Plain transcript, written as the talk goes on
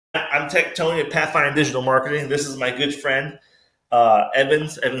Tectony at Pathfinder Digital Marketing. This is my good friend,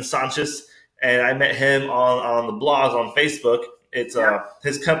 Evan Sanchez, and I met him on the blogs on Facebook. It's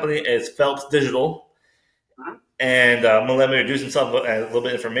his company is Phelps Digital, and I'm gonna let him introduce himself and a little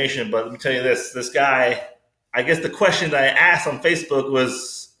bit of information. But let me tell you this guy, I guess the question that I asked on Facebook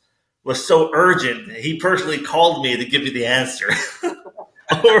was so urgent. He personally called me to give me the answer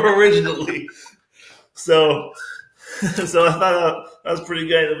originally. So I thought that was pretty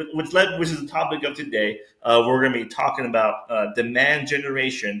good, which is the topic of today. We're going to be talking about demand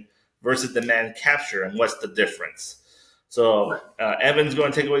generation versus demand capture and what's the difference. So Evan's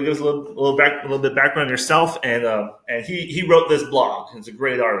going to take away, give us a little bit background on yourself, and he wrote this blog. It's a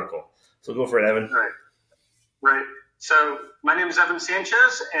great article. So go for it, Evan. Right. So my name is Evan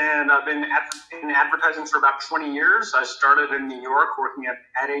Sanchez, and I've been in advertising for about 20 years. I started in New York working at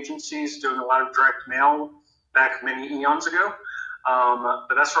ad agencies, doing a lot of direct mail back many eons ago.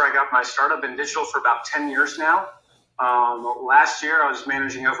 But that's where I got my start. I've been digital for about 10 years now. Last year, I was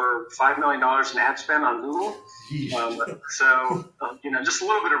managing over $5 million in ad spend on Google. Just a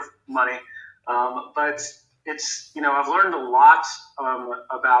little bit of money. But it's, I've learned a lot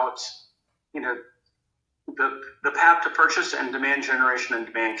about, the path to purchase and demand generation and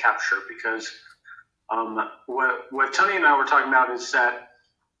demand capture, because what Tony and I were talking about is that,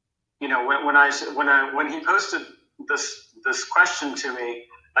 when he posted this question to me,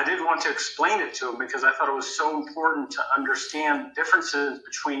 I did want to explain it to him because I thought it was so important to understand the differences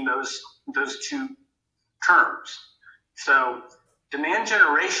between those two terms. So demand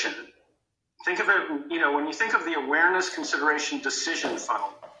generation, think of it, when you think of the awareness, consideration, decision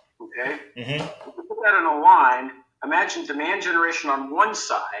funnel, okay? Mm-hmm. If you put that in a line, imagine demand generation on one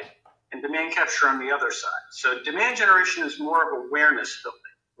side and demand capture on the other side. So demand generation is more of awareness building,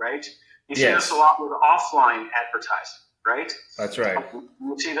 right? You see this a lot with offline advertising, right? That's right.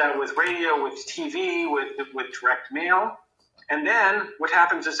 You see that with radio, with TV, with direct mail. And then what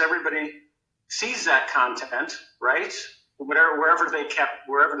happens is everybody sees that content, right? Wherever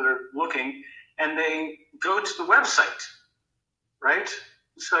they're looking, and they go to the website, right?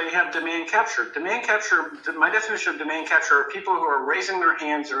 So you have demand capture. Demand capture, my definition of demand capture are people who are raising their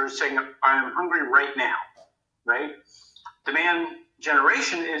hands or saying, I am hungry right now, right? Demand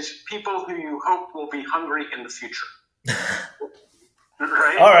generation is people who you hope will be hungry in the future.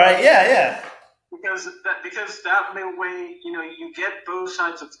 Right? All right, yeah. Because that way, you get both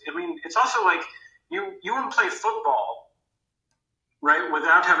sides of, it's also like you want to play football, right,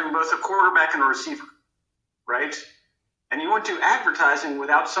 without having both a quarterback and a receiver, right? And you want to do advertising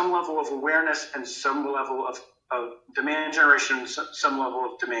without some level of awareness and some level of demand generation, some level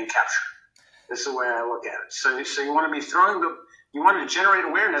of demand capture. This is the way I look at it. So you want to be you want to generate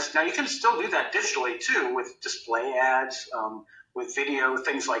awareness. Now you can still do that digitally too, with display ads, with video,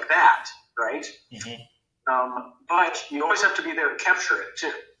 things like that, right? Mm-hmm. But you always have to be there to capture it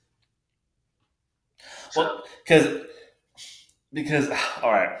too. Well, because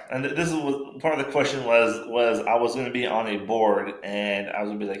all right, and this is what part of the question was I was going to be on a board, and I was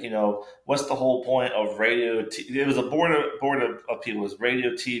going to be like, what's the whole point of radio? It was a board of people. It was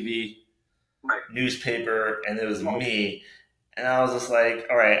radio, TV, right, newspaper, and it was me. And I was just like,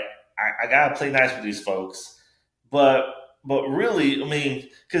 all right, I gotta play nice with these folks, but really,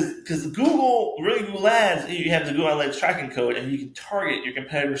 because Google Ads, you have the Google Analytics tracking code, and you can target your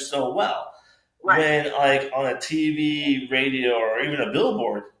competitors so well. Right. When like on a TV, radio, or even a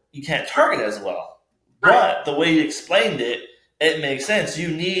billboard, you can't target as well. Right. But the way you explained it, it makes sense. You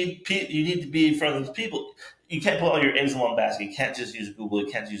need to be in front of these people. You can't put all your eggs in one basket. You can't just use Google. You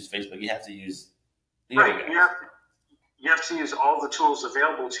can't use Facebook. You have to use the other guys. You have to use all the tools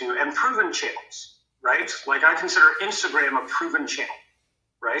available to you and proven channels, right? Like I consider Instagram a proven channel,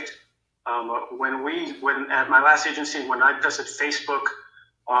 right? When at my last agency, when I tested Facebook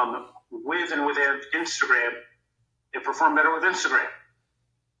with and without Instagram, it performed better with Instagram,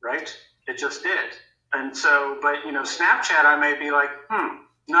 right? It just did. And so, but Snapchat, I may be like,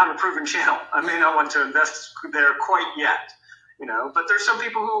 not a proven channel. I may not want to invest there quite yet, but there's some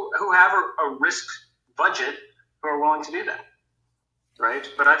people who have a risk budget who are willing to do that, right?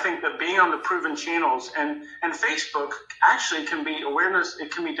 But I think that being on the proven channels and Facebook actually can be awareness,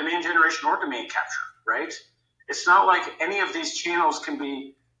 it can be demand generation or demand capture, right? It's not like any of these channels can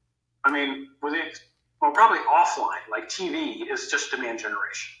be, probably offline, like TV is just demand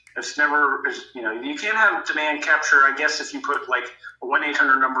generation. It's never, you can't have demand capture, I guess, if you put like a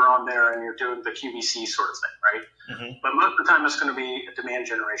 1-800 number on there and you're doing the QVC sort of thing, right? Mm-hmm. But most of the time it's going to be a demand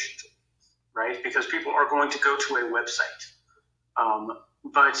generation tool, right? Because people are going to go to a website.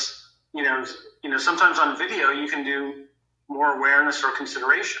 But sometimes on video you can do more awareness or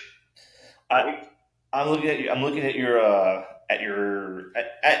consideration. right? I'm looking at you. I'm looking at your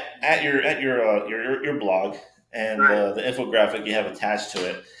your blog and Right. the infographic you have attached to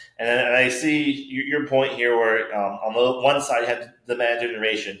it, and I see your point here where on the one side you have demand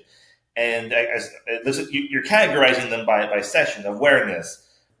generation, and you're categorizing them by session awareness,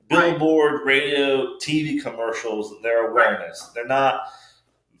 Right. billboard, radio, TV commercials. Their Right. awareness. They're not.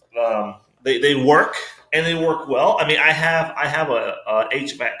 They work and they work well. I mean, I have a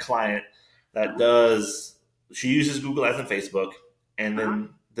HVAC client that Mm-hmm. does. She uses Google Ads and Facebook, and Mm-hmm.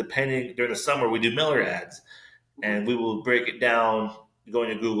 then depending during the summer we do mailer ads, Mm-hmm. and we will break it down. Go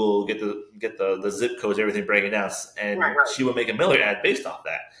into Google, get the zip codes, everything, break it down, Right. and Right. she will make a mailer ad based off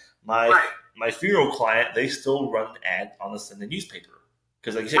that. My Right. my funeral client, they still run an ad on the newspaper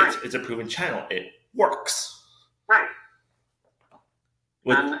because, like you said, Right. it's a proven channel. It works. Right.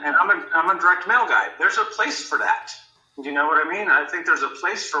 With, And I'm a direct mail guy. There's a place for that. Do you know what I mean? I think there's a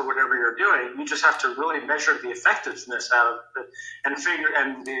place for whatever you're doing. You just have to really measure the effectiveness out of it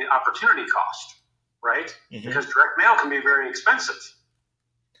and the opportunity cost, right? Mhm. Because direct mail can be very expensive.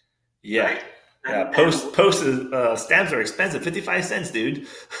 Yeah. Right? Yeah, stamps are expensive, 55 cents, dude.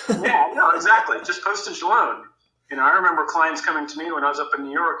 Yeah, no, exactly. Just postage alone. I remember clients coming to me when I was up in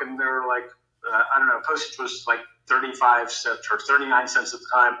New York, and they were like, I don't know, postage was like 35 cents or 39 cents at the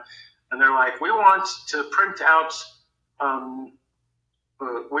time, and they're like, we want to print out,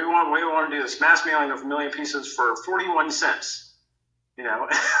 we want to do this mass mailing of 1 million pieces for 41 cents,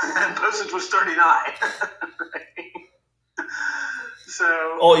 and postage was 39. So,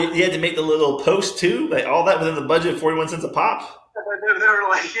 oh, you had to make the little post too, like all that within the budget, 41 cents a pop. they were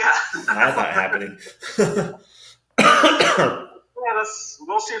like, yeah, that's not happening. Yeah,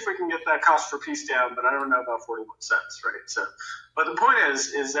 we'll see if we can get that cost per piece down, but I don't know about 41 cents, right? So, but the point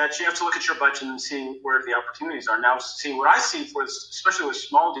is that you have to look at your budget and see where the opportunities are. Now, see what I see especially with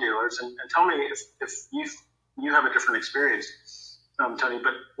small dealers, and tell me if you have a different experience, Tony.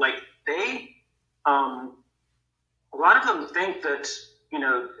 But like a lot of them think that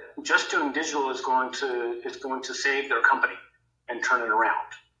just doing digital is going to save their company and turn it around,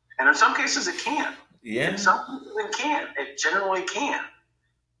 and in some cases it can. Yeah. Some it can. It generally can.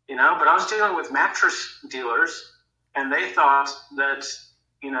 But I was dealing with mattress dealers, and they thought that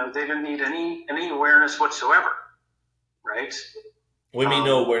they didn't need any awareness whatsoever, right? What do you mean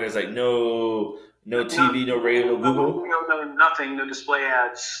no awareness? Like no TV, no radio, no Google? No, nothing, no display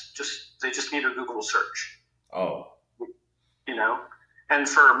ads. They just need a Google search. Oh. And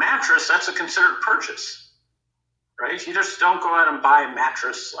for a mattress, that's a considered purchase, right? You just don't go out and buy a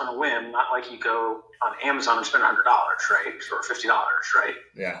mattress on a whim, not like you go on Amazon and spend $100, right? Or $50, right?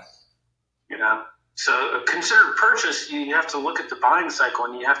 Yeah. So a considered purchase, you have to look at the buying cycle,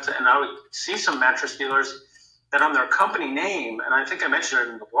 and I would see some mattress dealers that on their company name, and I think I mentioned it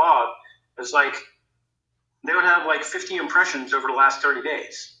in the blog, is like they would have like 50 impressions over the last 30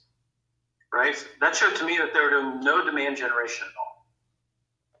 days, right? That showed to me that they were doing no demand generation at all.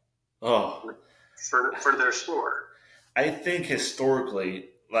 Oh. For their store. I think historically,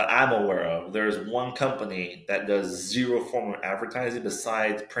 that I'm aware of, there's one company that does zero form of advertising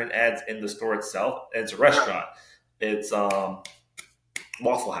besides print ads in the store itself. And it's a restaurant. It's Waffle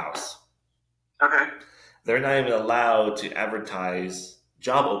House. Okay. They're not even allowed to advertise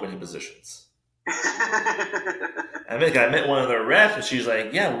job opening positions. I met one of their reps, and she's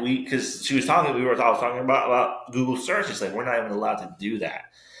like, "Yeah, because she was talking. I was talking about Google search. She's like, we're not even allowed to do that."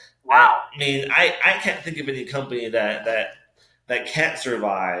 Wow. I mean, I can't think of any company that can't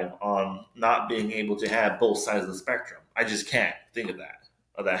survive on not being able to have both sides of the spectrum. I just can't think of that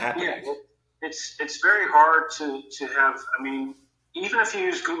happening. Yeah, it's very hard to have. I mean, even if you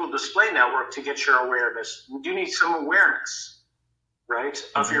use Google Display Network to get your awareness, you need some awareness, right,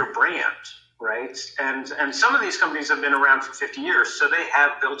 of your brand, right? And some of these companies have been around for 50 years, so they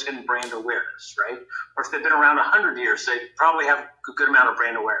have built-in brand awareness, right? Or if they've been around 100 years, they probably have a good amount of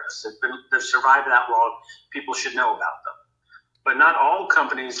brand awareness. They've survived that long. People should know about them. But not all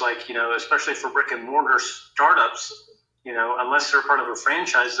companies, like, especially for brick and mortar startups, unless they're part of a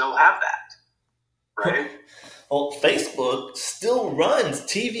franchise, they'll have that, right? Well, Facebook still runs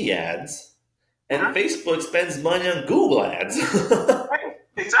TV ads, and Facebook spends money on Google ads. Right.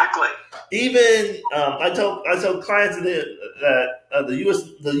 Exactly. Even I tell clients that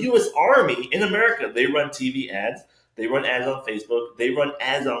the U.S. Army in America, they run TV ads, they run ads on Facebook, they run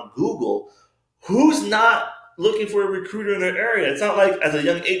ads on Google. Who's not looking for a recruiter in their area? It's not like as a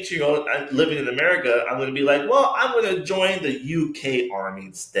young 18-year-old living in America, I'm going to be like, well, I'm going to join the UK Army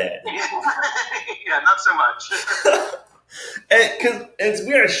instead. Yeah, not so much. And because it's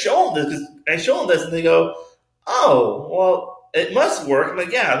weird, I show them this, and they go, oh, well, it must work. I'm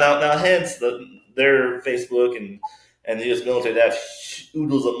like, yeah. Now, hence their Facebook and the U.S. military, they have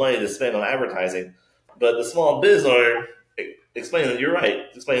oodles of money to spend on advertising. But the small business owner, explain them. You're right.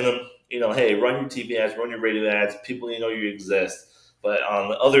 Explain them. Hey, run your TV ads, run your radio ads. People need to know you exist. But on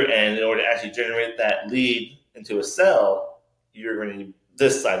the other end, in order to actually generate that lead into a sell, you're going to need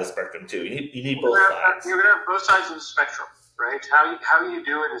this side of the spectrum too. You need both sides. You're going to have both sides of the spectrum, right? How you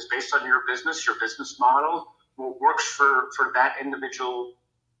do it is based on your business model, what works for that individual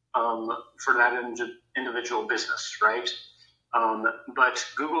individual business, right? But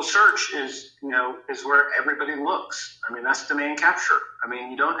Google search is where everybody looks. I mean, that's demand capture. I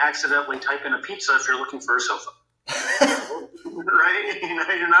mean, you don't accidentally type in a pizza if you're looking for a sofa. Right?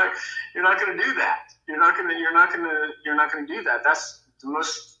 You're not going to do that. You're not going to do that. That's the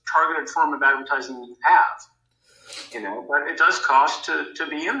most targeted form of advertising you have. But it does cost to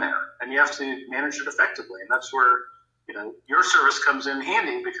be in there, and you have to manage it effectively. And that's where your service comes in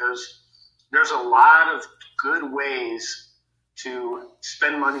handy, because there's a lot of good ways to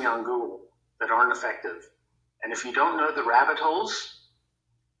spend money on Google that aren't effective. And if you don't know the rabbit holes,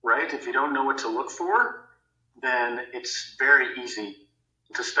 right? If you don't know what to look for, then it's very easy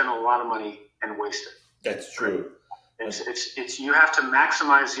to spend a lot of money and waste it. That's true. It's you have to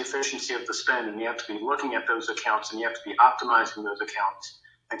maximize the efficiency of the spend, and you have to be looking at those accounts, and you have to be optimizing those accounts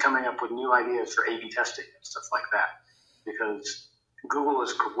and coming up with new ideas for A/B testing and stuff like that. Because Google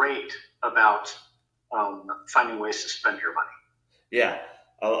is great about finding ways to spend your money. Yeah,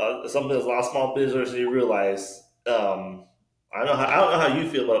 something as a lot of small business you realize. I don't know how you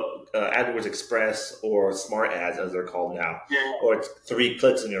feel about AdWords Express or Smart Ads, as they're called now, or it's 3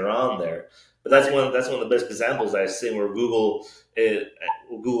 clicks and you're on there. But that's one of the best examples I've seen where Google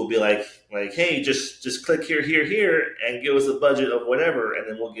will be like, hey, just click here, and give us a budget of whatever, and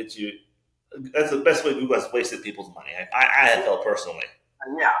then we'll get you. That's the best way Google has wasted people's money. I have felt personally.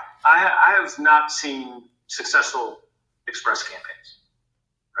 Yeah, I have not seen successful Express campaigns,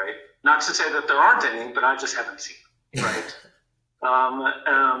 right? Not to say that there aren't any, but I just haven't seen them, right?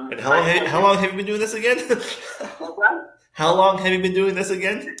 And how long have you been doing this again? How long have you been doing this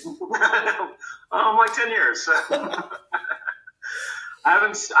again? Like 10 years. I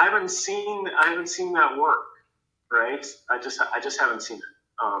haven't seen that work, right? I just haven't seen it.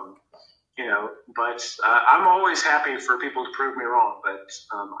 But I'm always happy for people to prove me wrong, but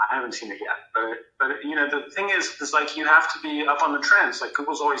I haven't seen it yet. But the thing is like you have to be up on the trends. Like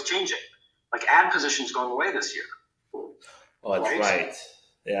Google's always changing. Like ad positions going away this year. Oh, that's right.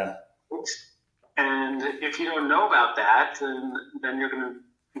 Yeah. And if you don't know about that, then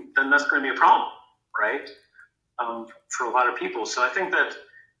that's going to be a problem, right? For a lot of people. So I think that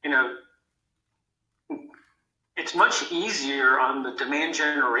it's much easier on the demand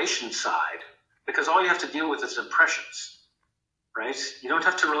generation side, because all you have to deal with is impressions, right? You don't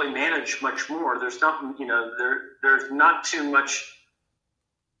have to really manage much more. There's not, there's not too much,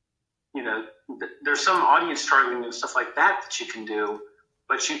 there's some audience targeting and stuff like that you can do,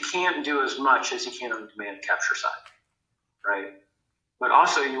 but you can't do as much as you can on the demand capture side, right? But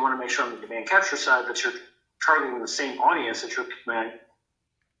also you want to make sure on the demand capture side that you're targeting the same audience that you're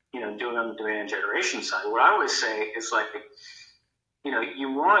doing on the demand generation side. What I always say is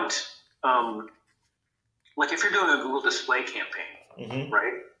you want, if you're doing a Google display campaign,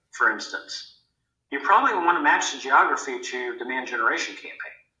 right? For instance, you probably want to match the geography to your demand generation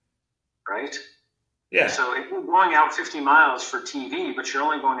campaign, right? Yeah. So if you're going out 50 miles for TV, but you're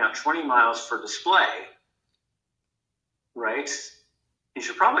only going out 20 miles for display, right? You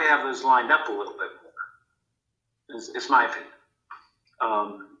should probably have those lined up a little bit more. Is my opinion.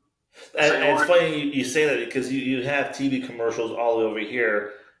 And it's funny you say that, because you have TV commercials all over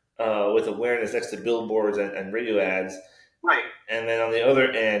here with awareness next to billboards and radio ads. Right. And then on the other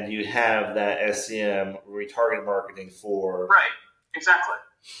end, you have that SEM retarget marketing for... Right. Exactly.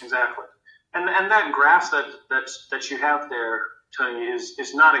 And that graph that you have there, Tony,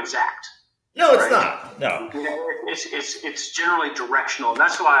 is not exact. No, it's not. No. It's generally directional. And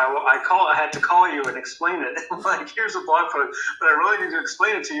that's why I had to call you and explain it. Here's a blog post, but I really need to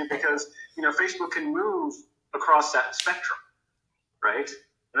explain it to you because, Facebook can move across that spectrum, right?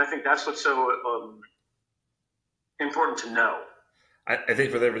 And I think that's what's so important to know. I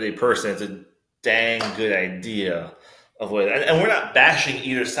think for the everyday person, it's a dang good idea of what, and we're not bashing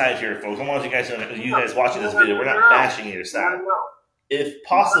either side here, folks. I want you guys watching this video, we're not bashing either side. If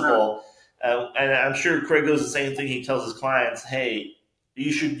possible, and I'm sure Craig does the same thing, he tells his clients, hey,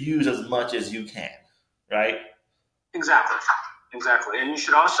 you should use as much as you can, right? Exactly. And you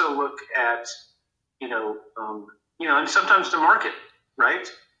should also look at, and sometimes the market, right?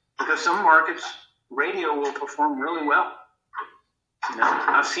 Because some markets, radio will perform really well,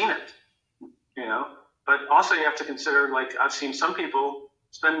 I've seen it, but also you have to consider, like, I've seen some people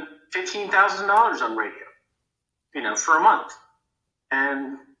spend $15,000 on radio, for a month.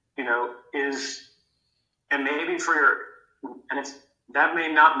 And, and maybe that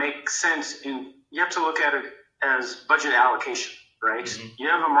may not make sense you have to look at it as budget allocation, right? Mm-hmm. You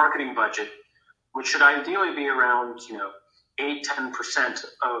have a marketing budget, which should ideally be around, 8-10%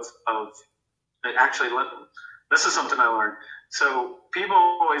 of actually, this is something I learned. So people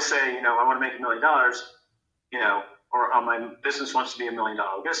always say, I want to make $1 million, or my business wants to be $1 million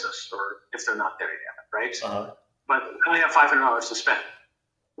business, or if they're not there yet, right? Uh-huh. But I only have $500 to spend,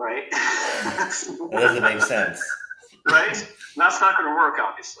 right? That doesn't make sense. Right? That's not going to work,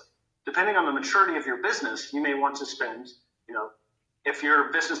 obviously. Depending on the maturity of your business, you may want to spend, if your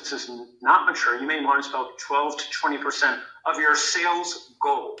business is not mature, you may want to spend 12 to 20% of your sales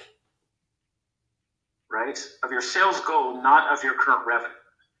goal, right? Of your sales goal, not of your current revenue.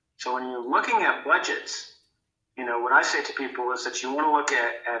 So when you're looking at budgets, what I say to people is that you want to look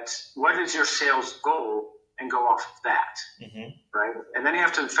at what is your sales goal and go off of that, mm-hmm. right? And then you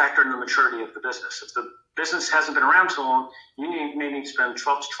have to factor in the maturity of the business. If the business hasn't been around so long, you may need to spend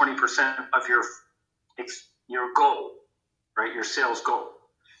 12 to 20% of your goal, right? Your sales goal.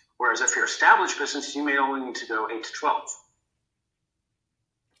 Whereas if you're established business, you may only need to go 8 to 12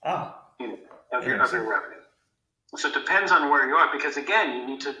 of your revenue. So it depends on where you are, because again, you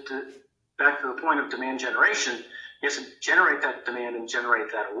need to back to the point of demand generation, you have to generate that demand and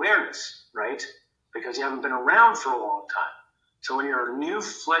generate that awareness, right? Because you haven't been around for a long time. So when you're a new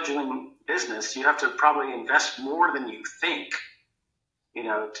fledgling business, you have to probably invest more than you think,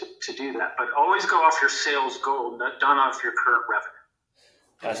 to do that. But always go off your sales goal, not off your current revenue.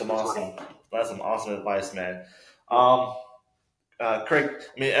 That's some awesome advice, man. Craig,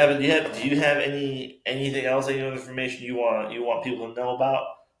 Evan, do you have anything else, any other information you want people to know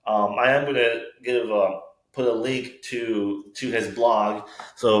about? I am going to put a link to his blog,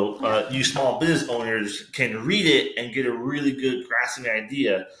 so you small business owners can read it and get a really good grasping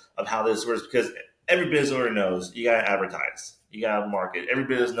idea of how this works. Because every business owner knows you got to advertise, you got to market. Every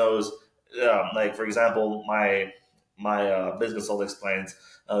business knows, like for example, my business owner explains.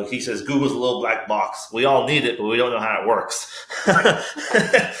 He says Google's a little black box. We all need it, but we don't know how it works.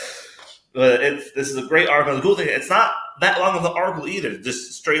 But this is a great article. The cool thing, it's not that long of an article either.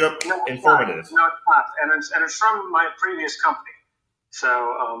 Just straight up informative. No, it's not. And it's from my previous company.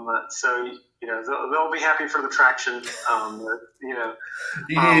 So they'll be happy for the traction. You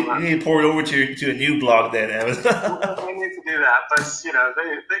need to pour it over to a new blog then, Evan. I need to do that, but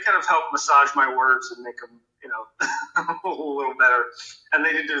they kind of help massage my words and make them a little better. And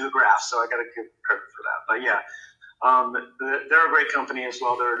they did do the graph, so I got to give credit for that. But yeah. They're a great company as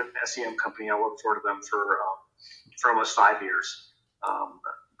well. They're an SEM company. I worked for them for almost 5 years.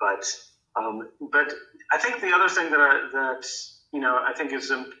 But I think the other thing that I think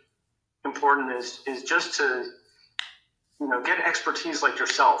is important is just to get expertise like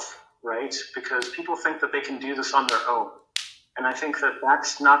yourself, right? Because people think that they can do this on their own, and I think that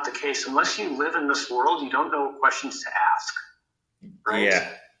that's not the case. Unless you live in this world, you don't know what questions to ask, right?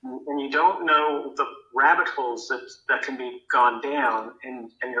 Yeah. And you don't know the rabbit holes that can be gone down,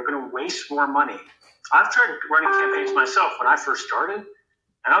 and you're going to waste more money. I've tried running campaigns myself when I first started,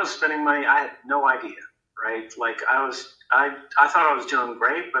 and I was spending money I had no idea, right? Like I thought I was doing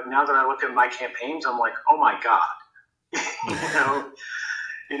great, but now that I look at my campaigns, I'm like, oh my God,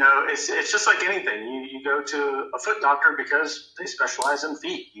 it's just like anything. You go to a foot doctor because they specialize in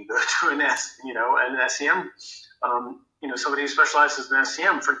feet. You go to an SEM. Somebody who specializes in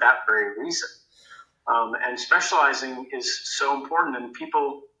SEM for that very reason. And specializing is so important, and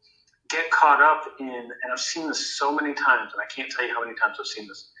people get caught up in, and I've seen this so many times, and I can't tell you how many times I've seen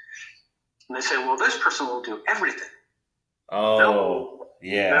this. And they say, well, this person will do everything. Oh,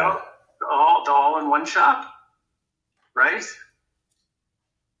 yeah. All in one shop, right?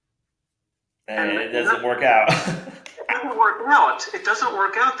 And it doesn't work out. It doesn't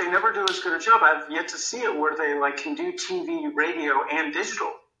work out. They never do as good a job. I've yet to see it where they can do TV, radio, and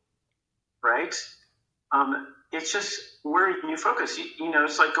digital, right? It's just where you focus.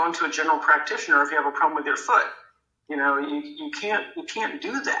 It's like going to a general practitioner if you have a problem with your foot. You can't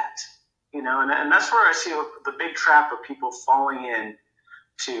do that. And that's where I see the big trap of people falling in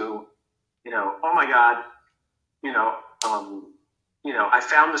to, oh my God, I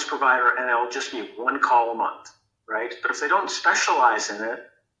found this provider and it'll just be one call a month. Right? But if they don't specialize in it,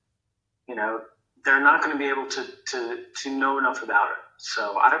 they're not going to be able to know enough about it.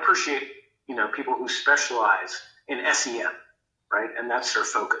 So I appreciate, people who specialize in SEM, right? And that's their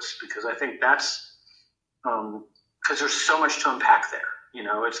focus, because I think that's because there's so much to unpack there. You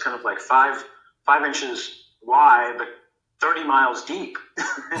know, it's kind of like five inches wide, but 30 miles deep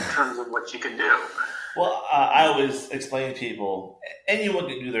in terms of what you can do. Well, I always explain to people, anyone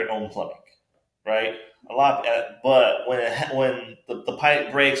can do their own plumbing, right? A lot, but when the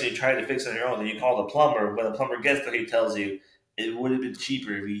pipe breaks and you try to fix it on your own, then you call the plumber. When the plumber gets there, he tells you it would have been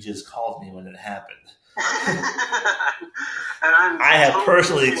cheaper if you just called me when it happened. And I have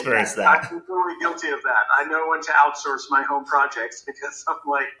personally experienced that. I'm totally guilty of that. I know when to outsource my home projects because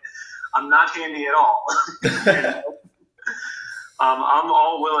I'm not handy at all. I'm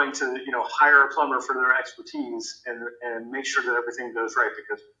all willing to, hire a plumber for their expertise and make sure that everything goes right,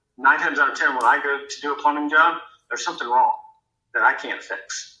 because 9 times out of 10, when I go to do a plumbing job, there's something wrong that I can't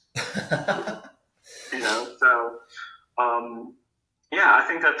fix. I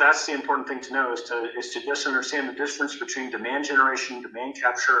think that's the important thing to know is to just understand the difference between demand generation, demand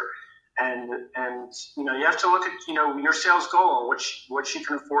capture, and you have to look at your sales goal and what you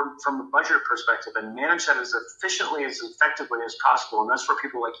can afford from a budget perspective, and manage that as efficiently, as effectively as possible. And that's where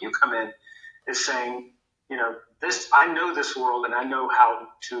people like you come in, is saying, this, I know this world and I know how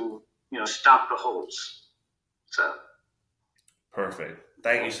to stop the holes. So perfect.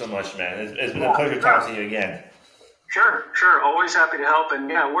 Thank you so much, man. It's been a pleasure talking to you again. Sure. Always happy to help. And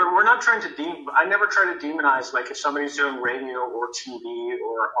we're not trying to I never try to demonize, like, if somebody's doing radio or TV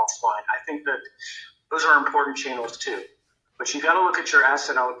or offline. I think that those are important channels too. But you got to look at your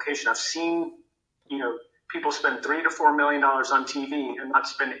asset allocation. I've seen, people spend $3 to $4 million on TV and not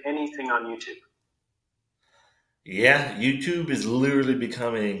spend anything on YouTube. Yeah, YouTube is literally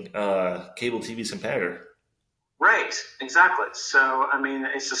becoming cable TV's competitor. Right, exactly. So, I mean,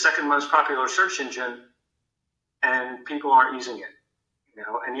 it's the second most popular search engine, and people aren't using it,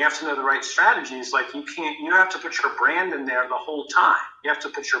 and you have to know the right strategies. Like, you have to put your brand in there the whole time. You have to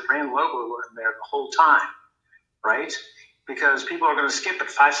put your brand logo in there the whole time, right? Because people are going to skip at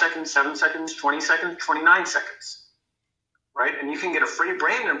 5 seconds, 7 seconds, 20 seconds, 29 seconds, right? And you can get a free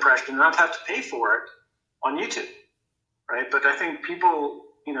brand impression and not have to pay for it on YouTube, right? But I think people,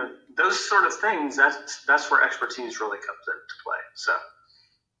 those sort of things, that's where expertise really comes into play. So.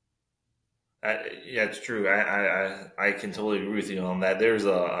 Yeah, it's true. I can totally agree with you on that. There's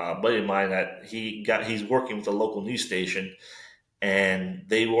a buddy of mine that he's working with a local news station, and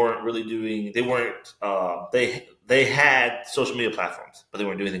they weren't really doing. They had social media platforms, but they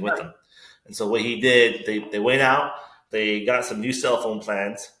weren't doing anything with them. And so what he did, they went out, they got some new cell phone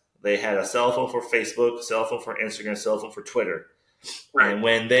plans. They had a cell phone for Facebook, cell phone for Instagram, cell phone for Twitter. Right. And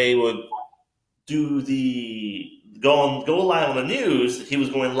when they would do go live on the news, he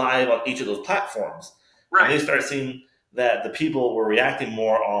was going live on each of those platforms. Right. And they started seeing that the people were reacting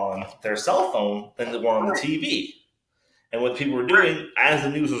more on their cell phone than they were on the TV. And what people were doing, as the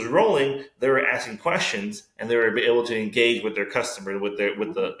news was rolling, they were asking questions, and they were able to engage with their customer, with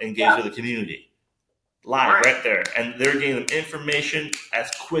the community. Live right there. And they're getting them information as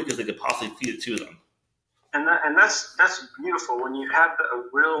quick as they could possibly feed it to them. And that's beautiful when you have a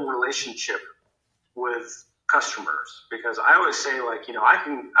real relationship with customers, because I always say, like,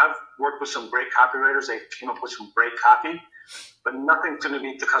 I've worked with some great copywriters. They came up with some great copy, but nothing's going to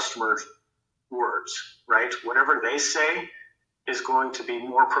beat the customer's words, right? Whatever they say is going to be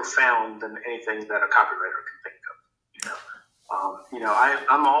more profound than anything that a copywriter can think of.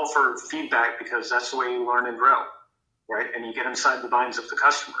 I'm all for feedback, because that's the way you learn and grow, right? And you get inside the minds of the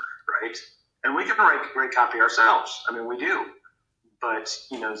customer, right? And we can write great copy ourselves. I mean, we do. But,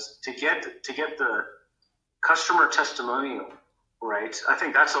 to get the customer testimonial, right? I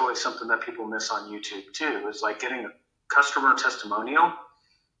think that's always something that people miss on YouTube too, is like getting a customer testimonial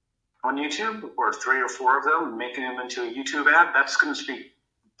on YouTube, or 3 or 4 of them, making them into a YouTube ad. That's going to speak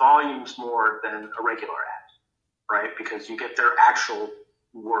volumes more than a regular ad, right? Because you get their actual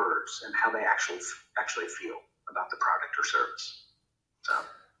words and how they actually feel about the product or service. So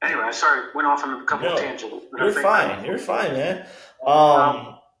anyway, sorry, went off on a couple of tangents. You're fine, man.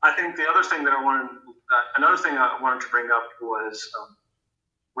 I think the other thing that another thing I wanted to bring up was,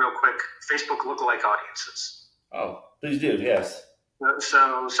 real quick, Facebook lookalike audiences. Oh, please do, yes.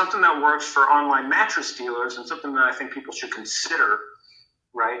 So something that works for online mattress dealers, and something that I think people should consider,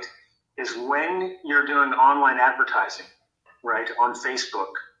 right, is when you're doing online advertising, right, on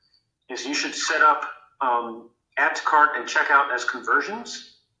Facebook, is you should set up add to cart and checkout as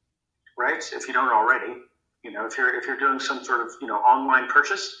conversions, right? If you don't already, if you're doing some sort of online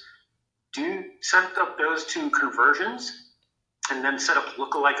purchase, do set up those 2 conversions, and then set up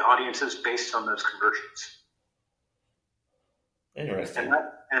lookalike audiences based on those conversions. Interesting.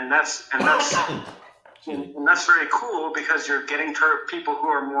 And that's very cool, because you're getting to people who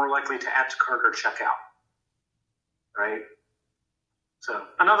are more likely to add to cart or check out. right? So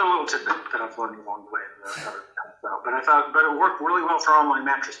another little tidbit that I've learned along the way that I've never talked about, but it worked really well for online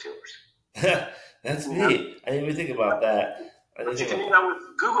mattress dealers. That's neat. I didn't even think about that. But you can do that with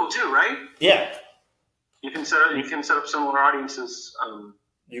Google too, right? Yeah. You can set up similar audiences.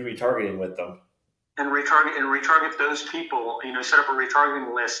 You retargeting with them. And retarget those people. Set up a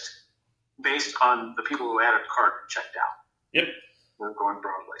retargeting list based on the people who added a cart and checked out. Yep. We're going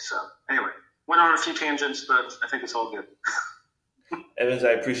broadly. So anyway, went on a few tangents, but I think it's all good. Evans,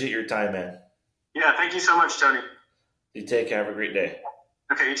 I appreciate your time, man. Yeah, thank you so much, Tony. You take care. Have a great day.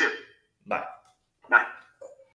 Okay, you too. Bye.